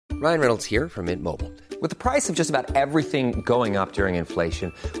Ryan Reynolds here from Mint Mobile. With the price of just about everything going up during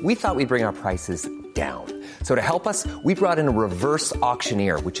inflation, we thought we'd bring our prices down. So to help us, we brought in a reverse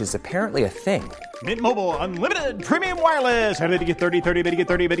auctioneer, which is apparently a thing. Mint Mobile Unlimited Premium Wireless. How to get 30, 30, bit to get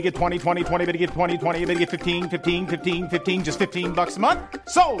 30, bit to get 20, 20, 20, bit to get 20, 20, bit to get 15, 15, 15, 15, just $15 a month?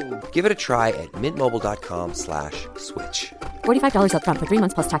 Sold! Give it a try at mintmobile.com/switch. $45 up front for 3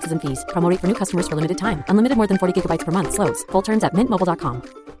 months plus taxes and fees. Promo rate for new customers for limited time. Unlimited more than 40 gigabytes per month. Slows full terms at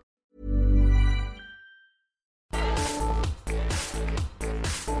mintmobile.com.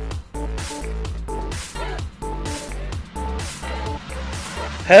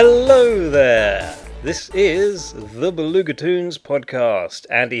 Hello there, this is the Beluga Tunes podcast.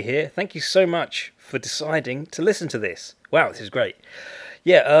 Andy here. Thank you so much for deciding to listen to this. Wow, this is great.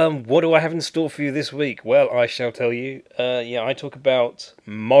 What do I have in store for you this week? Well, I shall tell you. I talk about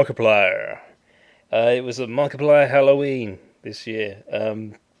Markiplier. It was a Markiplier Halloween this year.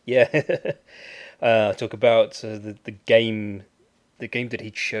 I talk about the game that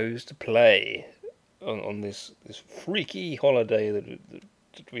he chose to play on this freaky holiday that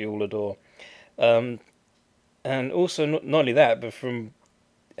we all adore, and also not only that, but from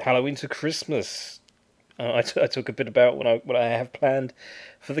Halloween to Christmas, I talk a bit about what I have planned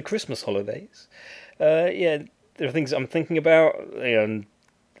for the Christmas holidays. There are things I'm thinking about, and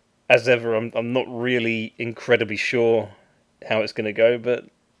as ever, I'm not really incredibly sure how it's going to go, but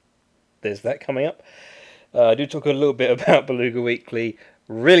there's that coming up. I do talk a little bit about Beluga Weekly,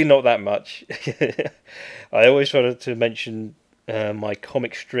 really not that much. I always try to mention my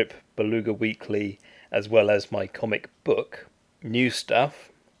comic strip Beluga Weekly, as well as my comic book New Stuff.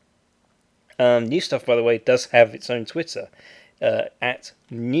 New Stuff, by the way, does have its own Twitter at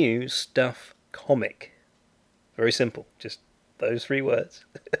New Stuff Comic. Very simple, just those 3 words.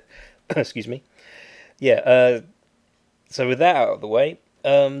 Excuse me. So with that out of the way,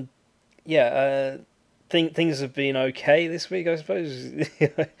 things have been okay this week, I suppose.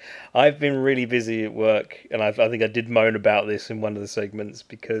 I've been really busy at work, and I think I did moan about this in one of the segments,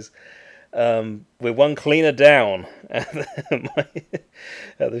 because we're one cleaner down at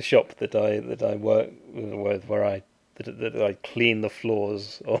the shop that I work with, where I clean the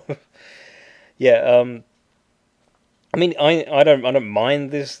floors of. I mean, I don't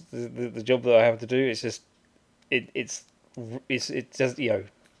mind this the job that I have to do. It's just it's just,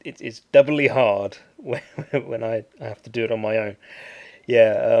 it's doubly hard when I have to do it on my own.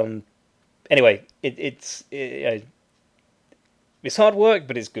 Anyway, it's hard work,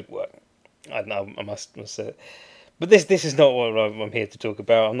 but it's good work. I must say it. But this is not what I'm here to talk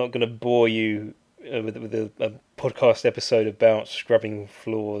about. I'm not going to bore you with a podcast episode about scrubbing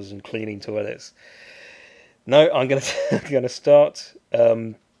floors and cleaning toilets. No, I'm going to start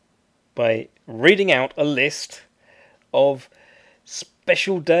by reading out a list of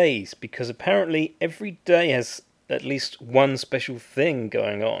special days, because apparently every day has at least one special thing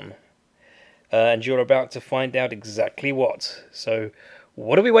going on, and you're about to find out exactly what. So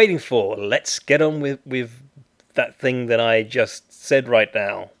what are we waiting for? Let's get on with that thing that I just said right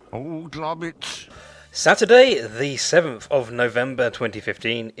now. Oh, globbits. Saturday, the 7th of November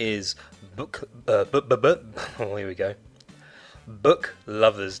 2015 is Book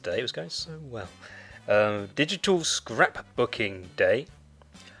Lovers Day. It was going so well. Digital Scrapbooking Day,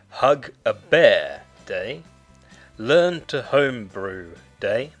 Hug a Bear Day, Learn to Homebrew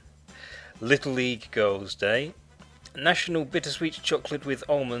Day, Little League Girls Day, National Bittersweet Chocolate with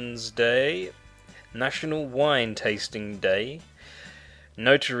Almonds Day, National Wine Tasting Day,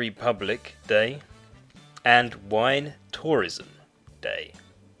 Notary Public Day, and Wine Tourism Day.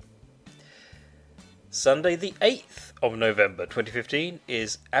 Sunday the 8th of November 2015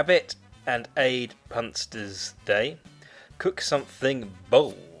 is Abbott and Aid Punsters Day, Cook Something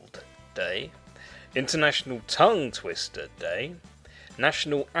Bold Day, International Tongue Twister Day,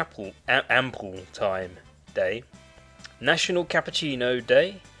 National Ample Time Day, National Cappuccino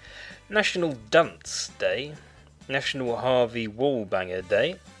Day, National Dunce Day, National Harvey Wallbanger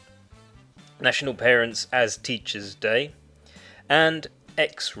Day, National Parents as Teachers Day, and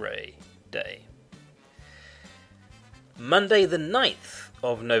X-Ray Day. Monday the 9th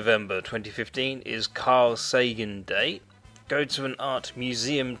of November 2015 is Carl Sagan Day, Go to an Art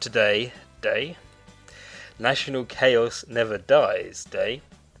Museum Today Day, National Chaos Never Dies Day,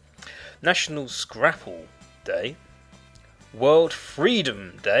 National Scrapple Day, World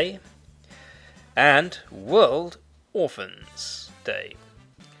Freedom Day, and World Orphans Day.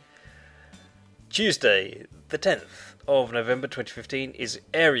 Tuesday, the 10th of November 2015 is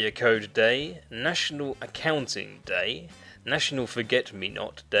Area Code Day, National Accounting Day, National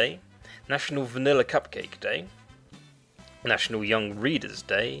Forget-Me-Not Day, National Vanilla Cupcake Day, National Young Readers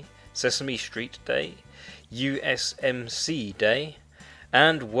Day, Sesame Street Day, USMC Day,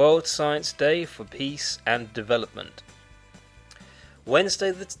 and World Science Day for Peace and Development.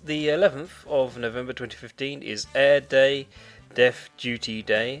 Wednesday the 11th of November 2015 is Air Day, Deaf Duty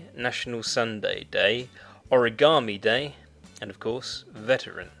Day, National Sunday Day, Origami Day, and of course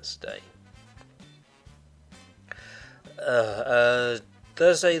Veterans Day.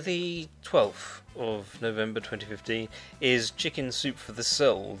 Thursday the 12th of November 2015 is Chicken Soup for the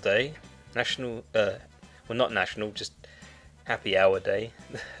Soul Day, National, not national, just Happy Hour Day,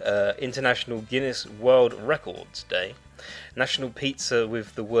 International Guinness World Records Day, National Pizza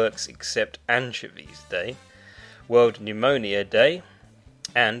with the Works Except Anchovies Day, World Pneumonia Day,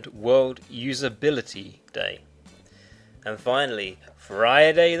 and World Usability Day. And finally,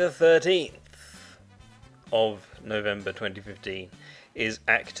 Friday the 13th of November 2015 is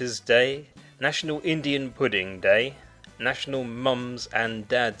Actors Day, National Indian Pudding Day, National Mums and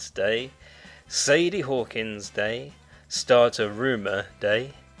Dads Day, Sadie Hawkins Day, Start a Rumour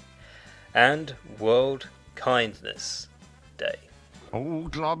Day, and World Kindness Day.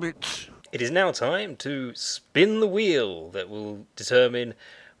 Old Lobbits. It is now time to spin the wheel that will determine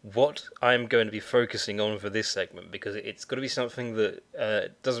what I'm going to be focusing on for this segment, because it's got to be something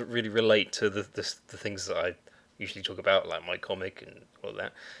that doesn't really relate to the things that I usually talk about, like my comic and all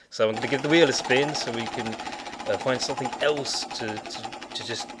that. So I'm going to give the wheel a spin so we can find something else to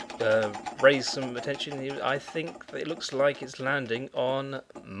just raise some attention. I think that it looks like it's landing on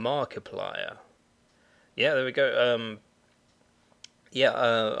Markiplier. Yeah, there we go.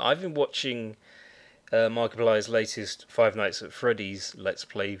 I've been watching Markiplier's latest Five Nights at Freddy's Let's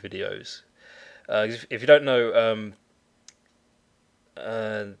Play videos. If you don't know,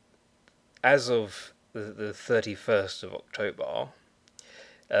 as of the 31st of October,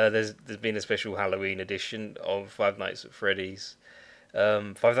 there's been a special Halloween edition of Five Nights at Freddy's.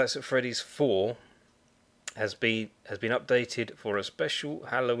 Five Nights at Freddy's 4 has been updated for a special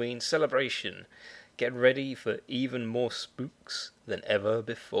Halloween celebration. Get ready for even more spooks than ever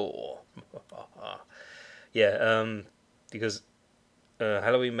before. Because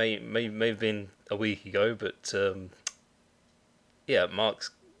Halloween may have been a week ago, but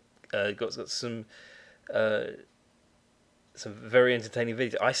Mark's got some very entertaining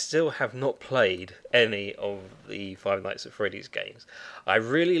videos. I still have not played any of the Five Nights at Freddy's games. I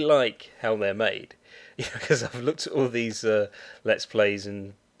really like how they're made, because I've looked at all these Let's Plays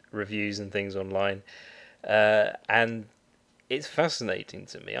and reviews and things online, and it's fascinating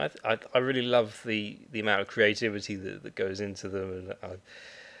to me. I really love the amount of creativity that goes into them,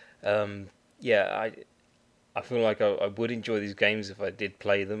 and I feel like I would enjoy these games if I did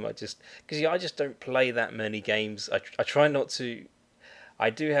play them. I just don't play that many games. I try not to. I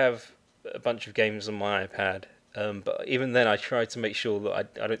do have a bunch of games on my iPad, but even then I try to make sure that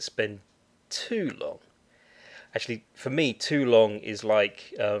I don't spend too long. Actually, for me, too long is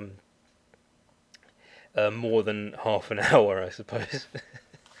like more than half an hour, I suppose.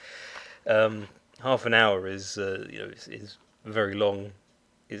 Half an hour is is very long.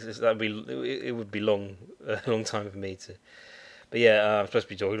 It would be long, a long time for me to. But yeah, I'm supposed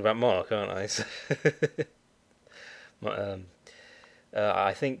to be talking about Mark, aren't I? So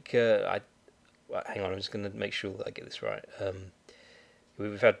I think hang on, I'm just going to make sure that I get this right.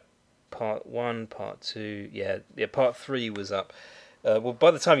 We've had part 1, part 2. Yeah, part 3 was up. Well,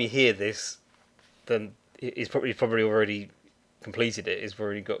 by the time you hear this, then he's probably already completed it. He's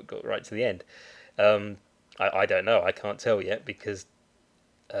already got right to the end. I don't know. I can't tell yet, because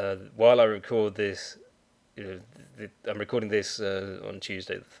while I record this, I'm recording this on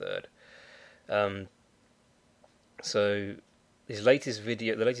Tuesday the 3rd. So the latest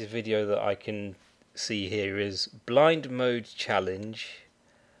video that I can see here is Blind Mode Challenge,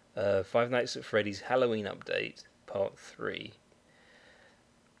 Five Nights at Freddy's Halloween Update, Part 3.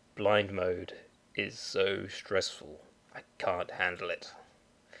 Blind mode is so stressful. I can't handle it.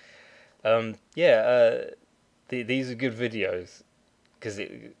 These are good videos, because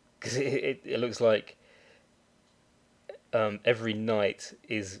it looks like every night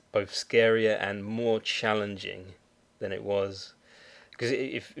is both scarier and more challenging than it was. Because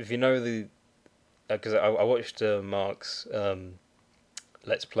if you know because I watched Mark's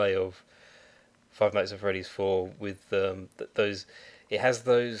Let's Play of Five Nights at Freddy's 4 with those. It has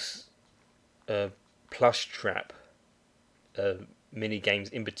those plush trap mini games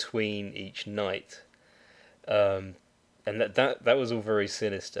in between each night. And that was all very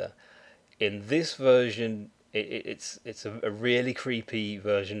sinister. In this version, it's a really creepy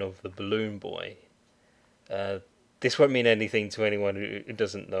version of the Balloon Boy. this won't mean anything to anyone who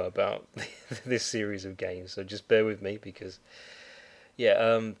doesn't know about this series of games. So just bear with me because,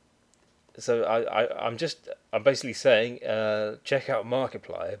 So I'm basically saying check out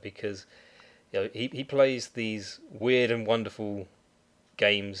Markiplier because he plays these weird and wonderful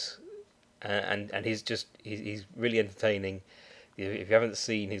games and he's really entertaining. If you haven't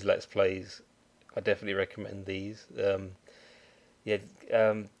seen his Let's Plays, I definitely recommend these. He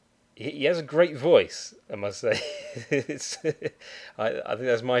has a great voice, I must say. I think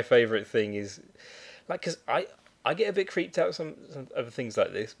that's my favourite thing is because I get a bit creeped out some other things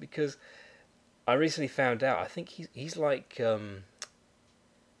like this because I recently found out I think he's like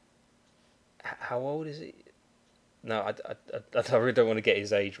how old is he? No, I really don't want to get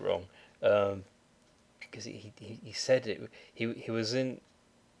his age wrong because he said it. He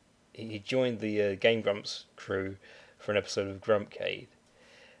joined the Game Grumps crew for an episode of Grumpcade.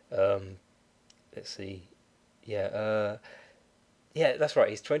 Let's see. Yeah, that's right.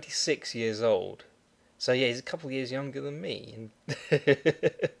 He's 26 years old. So yeah, he's a couple of years younger than me.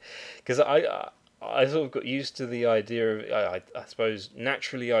 Because I sort of got used to the idea of, I suppose,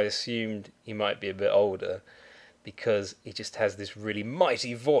 naturally I assumed he might be a bit older because he just has this really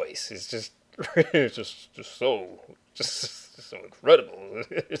mighty voice. It's just so incredible.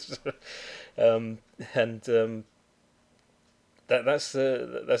 That's I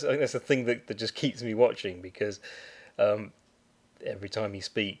think that's the thing that just keeps me watching because every time he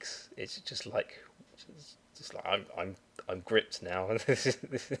speaks, it's just like I'm gripped now. This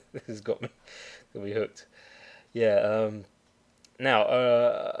has got me hooked. Yeah.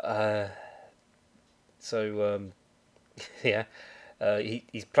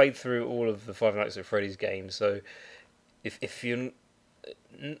 He's played through all of the Five Nights at Freddy's games. So if you're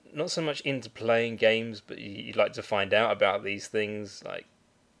not so much into playing games, but you'd like to find out about these things, like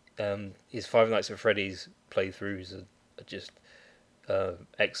his Five Nights at Freddy's playthroughs are just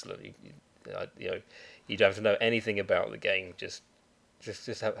excellent. You don't have to know anything about the game. Just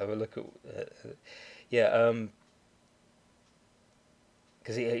have a look at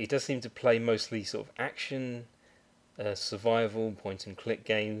because he does seem to play mostly sort of action, survival, point and click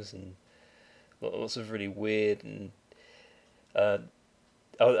games, and lots of really weird and.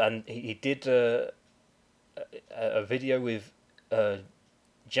 And he did a video with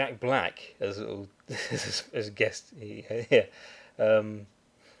Jack Black as a guest.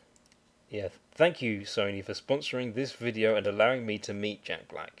 Thank you, Sony, for sponsoring this video and allowing me to meet Jack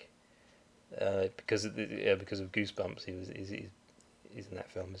Black. Because of Goosebumps, he's in that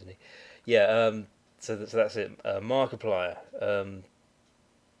film, isn't he? Yeah. So that's it. Markiplier.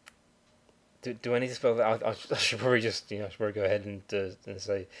 Do I need to spell that? I should probably just go ahead and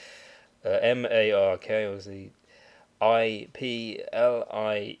say Mark, obviously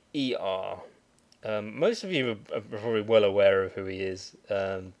Iplier. Most of you are probably well aware of who he is.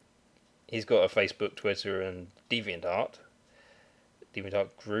 He's got a Facebook, Twitter, and DeviantArt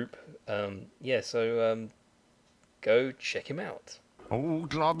group. So go check him out. Old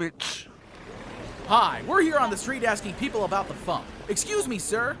Lobbits. Hi, we're here on the street asking people about the Fump. Excuse me,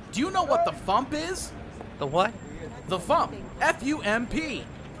 sir, do you know what the Fump is? The what? The Fump. F-U-M-P.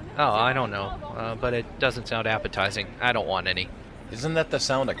 Oh, I don't know, but it doesn't sound appetizing. I don't want any. Isn't that the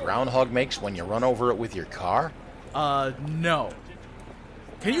sound a groundhog makes when you run over it with your car? No.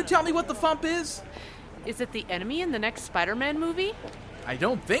 Can you tell me what the Fump is? Is it the enemy in the next Spider-Man movie? I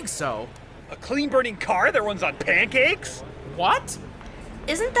don't think so. A clean-burning car that runs on pancakes? What?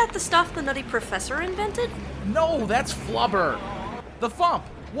 Isn't that the stuff the Nutty Professor invented? No, that's flubber. The Fump.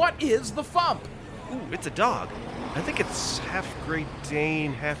 What is the Fump? Ooh, it's a dog. I think it's half Great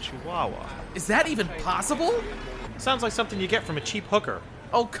Dane, half Chihuahua. Is that even possible? Sounds like something you get from a cheap hooker.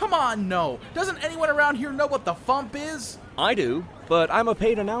 Oh, come on, no. Doesn't anyone around here know what the Fump is? I do, but I'm a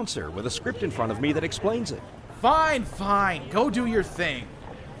paid announcer with a script in front of me that explains it. Fine. Go do your thing.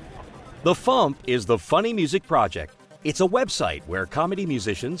 The Fump is the Funny Music Project. It's a website where comedy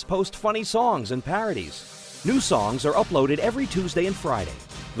musicians post funny songs and parodies. New songs are uploaded every Tuesday and Friday.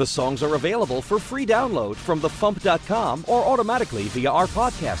 The songs are available for free download from thefump.com or automatically via our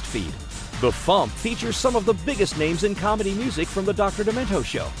podcast feed. The Fump features some of the biggest names in comedy music from the Dr. Demento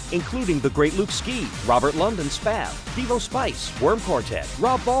Show, including the great Luke Ski, Robert London Spav, Devo Spice, Worm Quartet,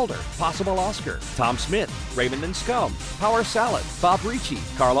 Rob Balder, Possible Oscar, Tom Smith, Raymond and Scum, Power Salad, Bob Ricci,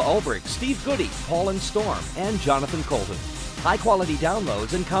 Carla Ulbrich, Steve Goody, Paul and Storm, and Jonathan Colton. High-quality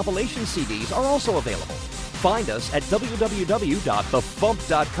downloads and compilation CDs are also available. Find us at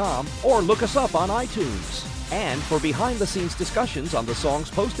www.thefump.com or look us up on iTunes. And for behind-the-scenes discussions on the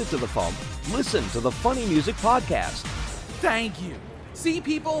songs posted to The Fump, listen to the Funny Music Podcast. Thank you. See,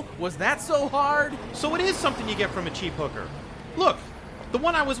 people? Was that so hard? So it is something you get from a cheap hooker. Look, the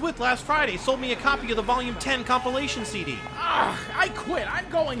one I was with last Friday sold me a copy of the Volume 10 compilation CD. I quit. I'm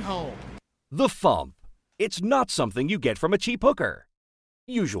going home. The Fump. It's not something you get from a cheap hooker.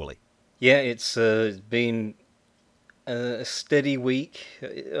 Usually. Yeah, it's been a steady week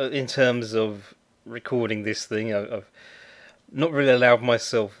in terms of recording this thing. I've not really allowed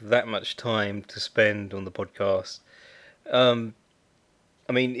myself that much time to spend on the podcast. I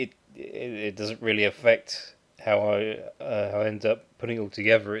mean, it doesn't really affect how I end up putting it all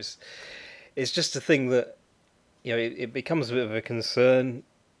together. It's just a thing that, you know, it becomes a bit of a concern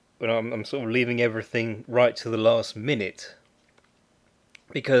when I'm sort of leaving everything right to the last minute,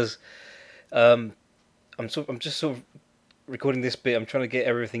 because I'm just sort of recording this bit. I'm trying to get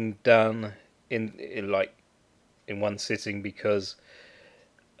everything done in one sitting, because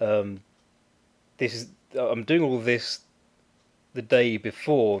I'm doing all this the day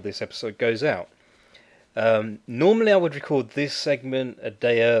before this episode goes out. Normally I would record this segment a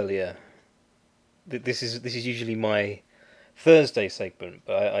day earlier. This is usually my Thursday segment,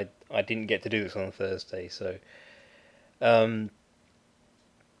 but I didn't get to do this on Thursday, so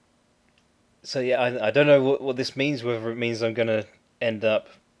yeah, I don't know what this means. Whether it means I'm gonna end up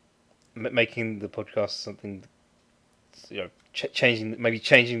making the podcast something, you know,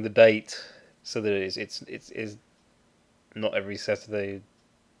 changing the date so that it's not every Saturday,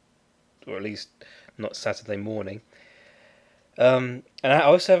 or at least not Saturday morning. And I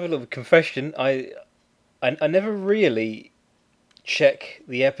also have a little confession. I never really check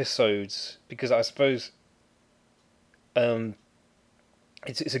the episodes, because I suppose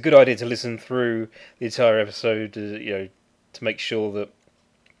it's a good idea to listen through the entire episode, you know, to make sure that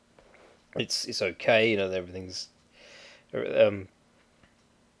it's okay. You know, that everything's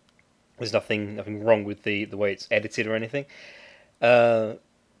there's nothing wrong with the way it's edited or anything. But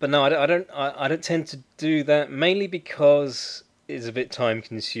no, I don't tend to do that, mainly because it's a bit time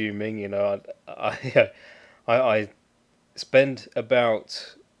consuming. You know, I spend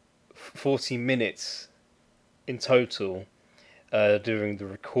about 40 minutes in total doing the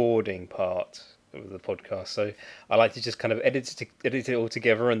recording part of the podcast. So I like to just kind of edit it all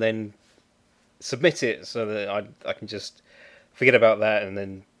together and then submit it, so that I can just forget about that, and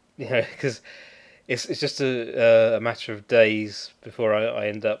then, you know, because it's just a matter of days before I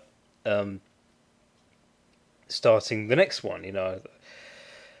end up starting the next one. You know,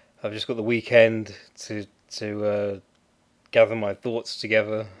 I've just got the weekend to gather my thoughts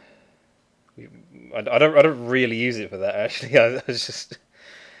together. I don't really use it for that, actually. I was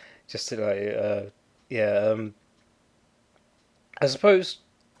just like I suppose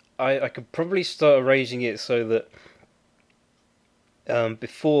I could probably start arranging it so that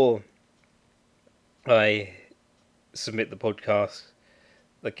before I submit the podcast,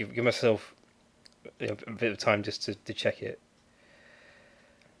 like give myself, you know, a bit of time just to check it.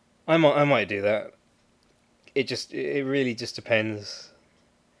 I might do that. It really just depends.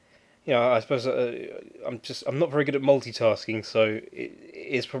 You know, I suppose I'm not very good at multitasking, so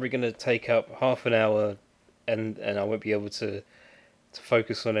it's probably going to take up half an hour, and I won't be able to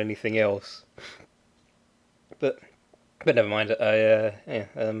focus on anything else. But never mind.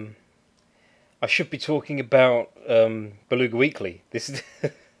 I should be talking about Beluga Weekly. This is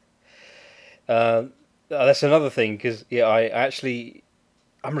that's another thing, because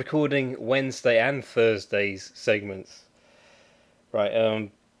I'm recording Wednesday and Thursday's segments. Right.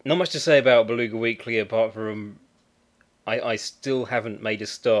 Not much to say about Beluga Weekly, apart from I still haven't made a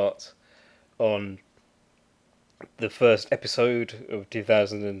start on the first episode of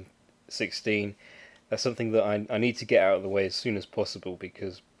 2016. That's something that I need to get out of the way as soon as possible,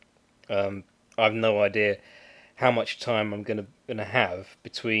 because I've no idea how much time I'm gonna have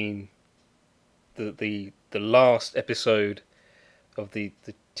between the last episode of the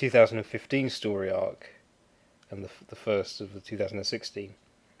 2015 story arc and the first of the 2016.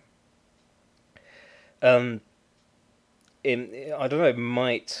 I don't know. It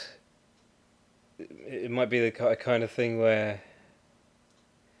might be the kind of thing where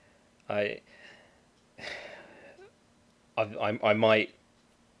I might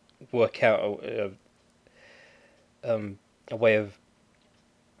work out a way of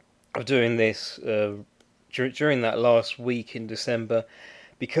doing this during that last week in December,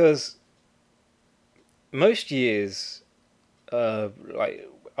 because most years, like,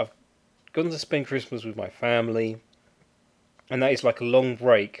 I've gone to spend Christmas with my family, and that is like a long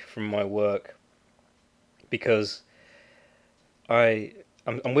break from my work, because I'm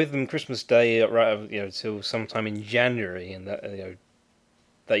with them Christmas Day, right, you know, till sometime in January, and that, you know,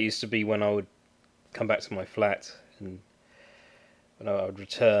 that used to be when I would come back to my flat and and I would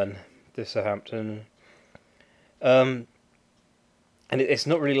return to Southampton. And it's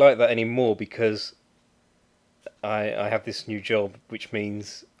not really like that anymore because I have this new job, which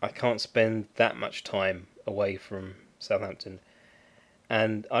means I can't spend that much time away from Southampton,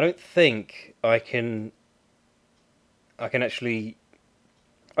 and I don't think I can actually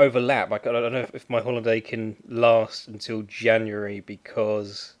overlap. I don't know if my holiday can last until January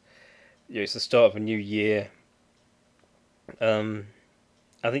because it's the start of a new year. I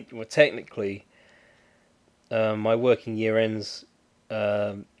think technically my working year ends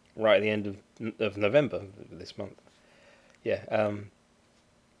right at the end of November this month. Yeah.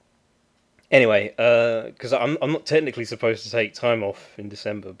 Anyway, because I'm not technically supposed to take time off in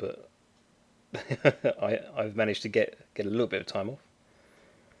December, but I've managed to get a little bit of time off.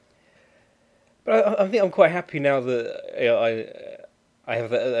 But I think I'm quite happy now that I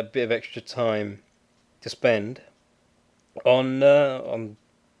have a bit of extra time to spend on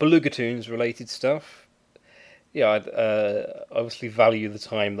Beluga Tunes related stuff. Yeah, I obviously value the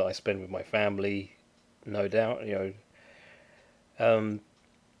time that I spend with my family, no doubt. And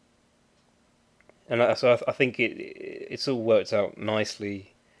so I think it's all worked out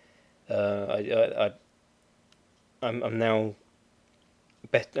nicely. I'm now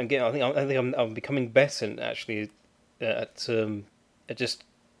better again. I think I'm becoming better actually at just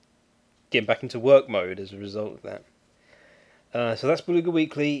getting back into work mode as a result of that. So that's Beluga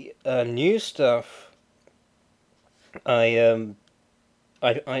Weekly. New stuff. I've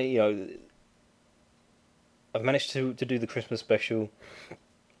managed to do the Christmas special.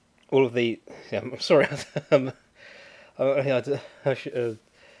 All of the I'm sorry. I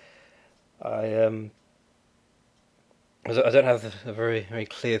don't have a very very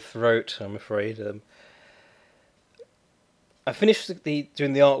clear throat, I'm afraid. I finished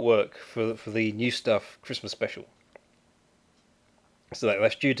doing the artwork for the new stuff Christmas special. So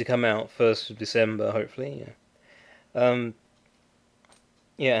that's due to come out 1st of December, hopefully.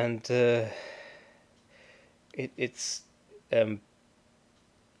 Yeah. It's I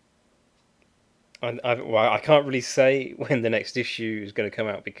can't really say when the next issue is going to come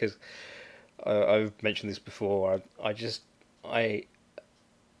out because I've mentioned this before. I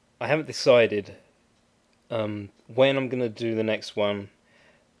haven't decided when I'm going to do the next one.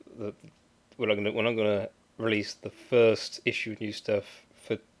 When I'm going to release the first issue of new stuff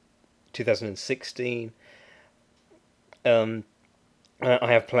for 2016. I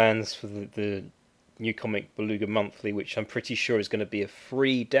have plans for the new comic Beluga Monthly, which I'm pretty sure is going to be a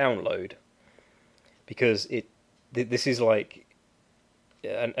free download. Because this is like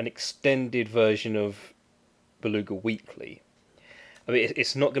an extended version of Beluga Weekly. I mean,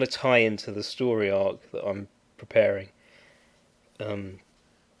 it's not going to tie into the story arc that I'm preparing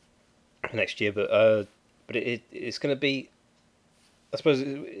next year, but it's going to be, I suppose,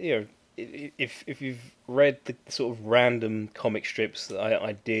 if you've read the sort of random comic strips that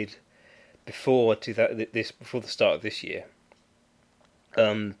I did before the start of this year,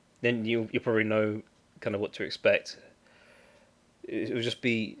 then you'll probably know kind of what to expect. It will just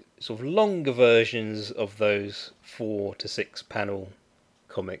be sort of longer versions of those 4 to 6 panel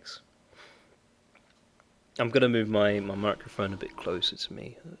comics. I'm going to move my microphone a bit closer to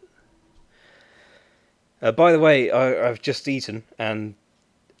me. By the way, I've just eaten and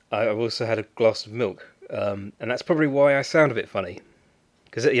I've also had a glass of milk, and that's probably why I sound a bit funny.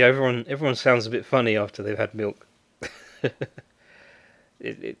 Because everyone sounds a bit funny after they've had milk.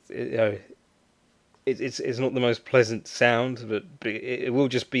 It's not the most pleasant sound, but it will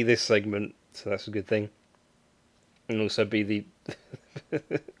just be this segment, so that's a good thing. And also be the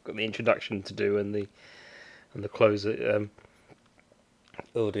got the introduction to do and the closer.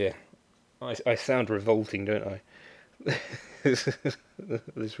 Oh dear, I sound revolting, don't I?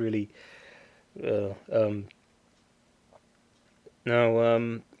 This really. Because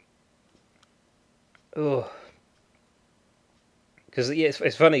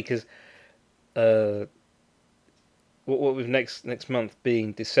it's funny because. What with next month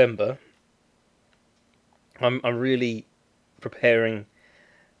being December, I'm really preparing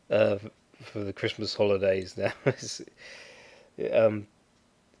for the Christmas holidays now.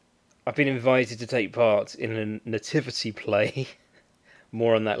 I've been invited to take part in a nativity play.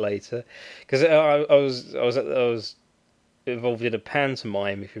 More on that later, because I was involved in a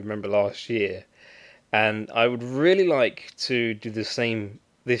pantomime, if you remember, last year, and I would really like to do the same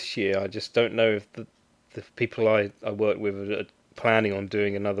this year. I just don't know if the people I work with are planning on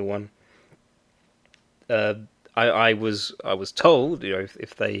doing another one. I was told,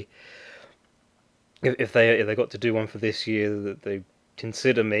 if they got to do one for this year, that they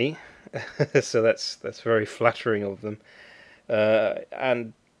consider me. So that's very flattering of them.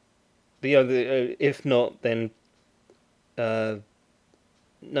 And if not, then no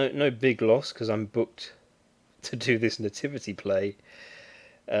big loss, because I'm booked to do this nativity play,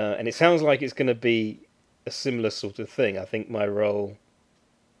 and it sounds like it's going to be a similar sort of thing. I think my role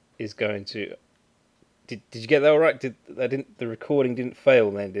is going to. Did you get that all right? The recording didn't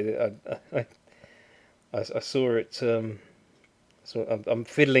fail then, did it? I saw it. So I'm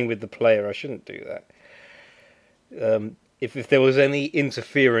fiddling with the player. I shouldn't do that. If there was any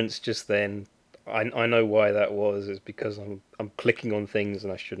interference just then, I know why that was. It's because I'm clicking on things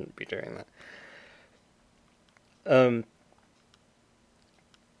and I shouldn't be doing that.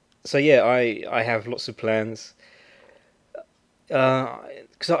 So yeah, I have lots of plans.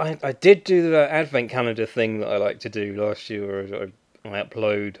 Because I did do the advent calendar thing that I like to do last year, where I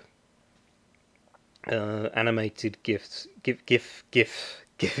upload animated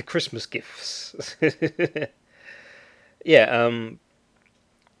Christmas gifts. Yeah,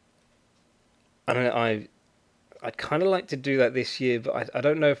 I'd kind of like to do that this year, but I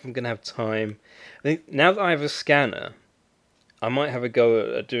don't know if I'm going to have time. I think now that I have a scanner, I might have a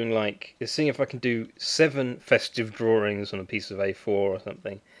go at doing seeing if I can do 7 festive drawings on a piece of A4 or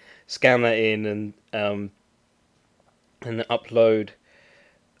something, scan that in and upload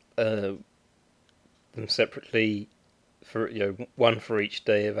them separately for one for each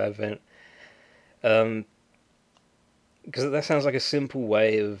day of Advent. Because that sounds like a simple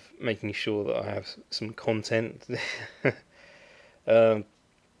way of making sure that I have some content.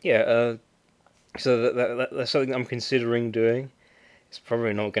 So that's something I'm considering doing. It's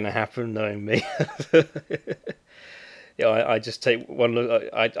probably not going to happen, knowing me. I just take one look.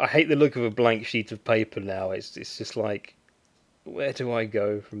 I hate the look of a blank sheet of paper now. It's just like, where do I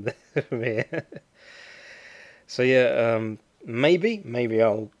go from there, from here? So yeah, maybe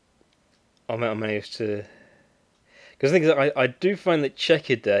I'll manage to. Because the thing is, I do find that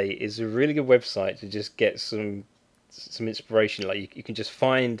Checkerday is a really good website to just get some inspiration. Like you can just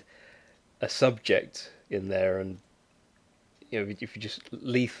find a subject in there, and if you just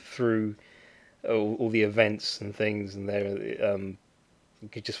leaf through all the events and things in there, you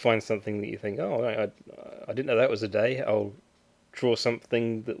could just find something that you think, oh, I didn't know that was a day. I'll draw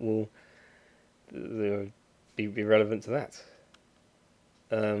something that will be relevant to that.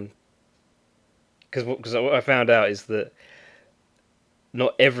 Because what I found out is that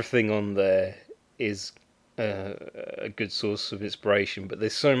not everything on there is a good source of inspiration, but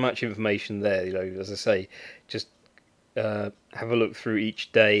there's so much information there. As I say, just have a look through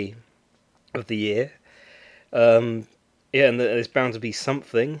each day of the year. And there's bound to be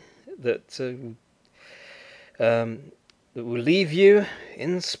something that will leave you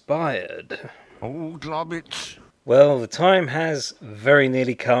inspired. Oh, Globbits. Well, the time has very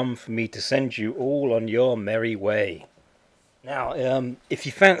nearly come for me to send you all on your merry way. Now, if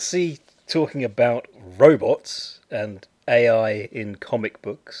you fancy talking about robots and AI in comic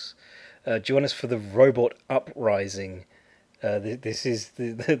books, join us for the Robot Uprising. This is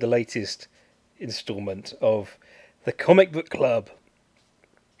the latest installment of the Comic Book Club.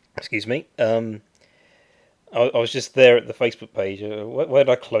 Excuse me. I was just there at the Facebook page. Where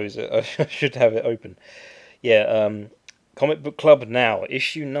did I close it? I should have it open. Yeah, Comic Book Club now,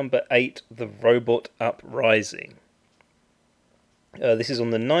 issue number 8, The Robot Uprising. This is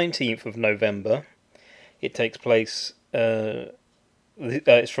on the 19th of November. It takes place,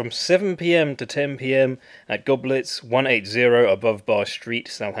 it's from 7 p.m. to 10 p.m. at Goblets 180 Above Bar Street,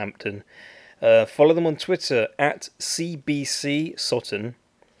 Southampton. Follow them on Twitter at CBC Sutton.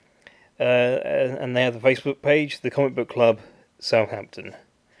 And they have the Facebook page, The Comic Book Club, Southampton.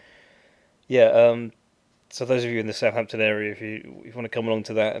 Yeah, so those of you in the Southampton area, if you want to come along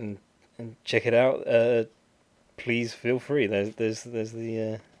to that and check it out, please feel free. There's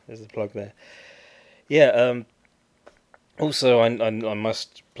the plug there. Yeah. Also, I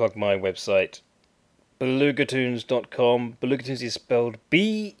must plug my website, belugatoons.com. Belugatoons is spelled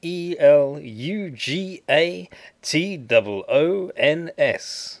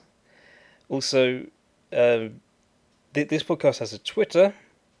BELUGATOONS. Also, this podcast has a Twitter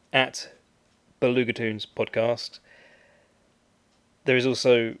at Belugatoons Podcast. There is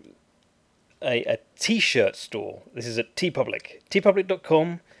also a t-shirt store. This is at TeePublic.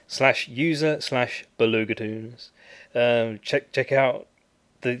 teepublic.com/user/Belugatoons. Check out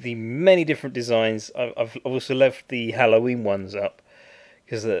the many different designs. I've also left the Halloween ones up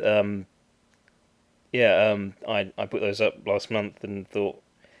because I put those up last month and thought,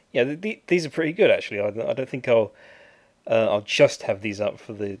 these are pretty good actually. I don't think I'll just have these up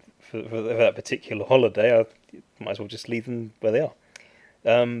for that particular holiday. I might as well just leave them where they are.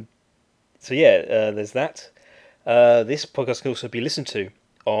 There's that. This podcast can also be listened to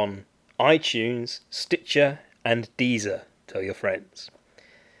on iTunes, Stitcher, and Deezer. Tell your friends.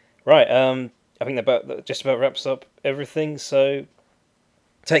 Right, I think that just about wraps up everything, so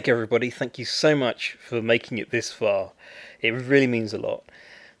take care, everybody. Thank you so much for making it this far. It really means a lot.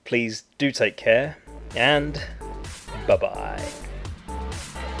 Please do take care, and bye-bye.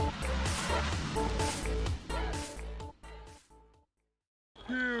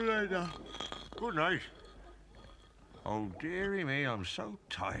 See you later. Good night. Oh, dearie me, I'm so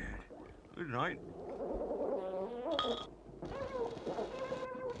tired. Good night.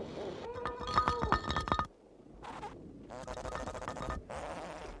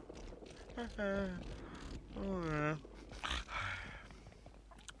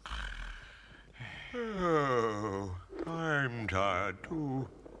 Oh, I'm tired too.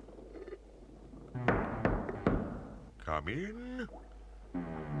 Come in.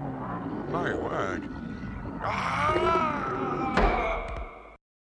 My word. Ah!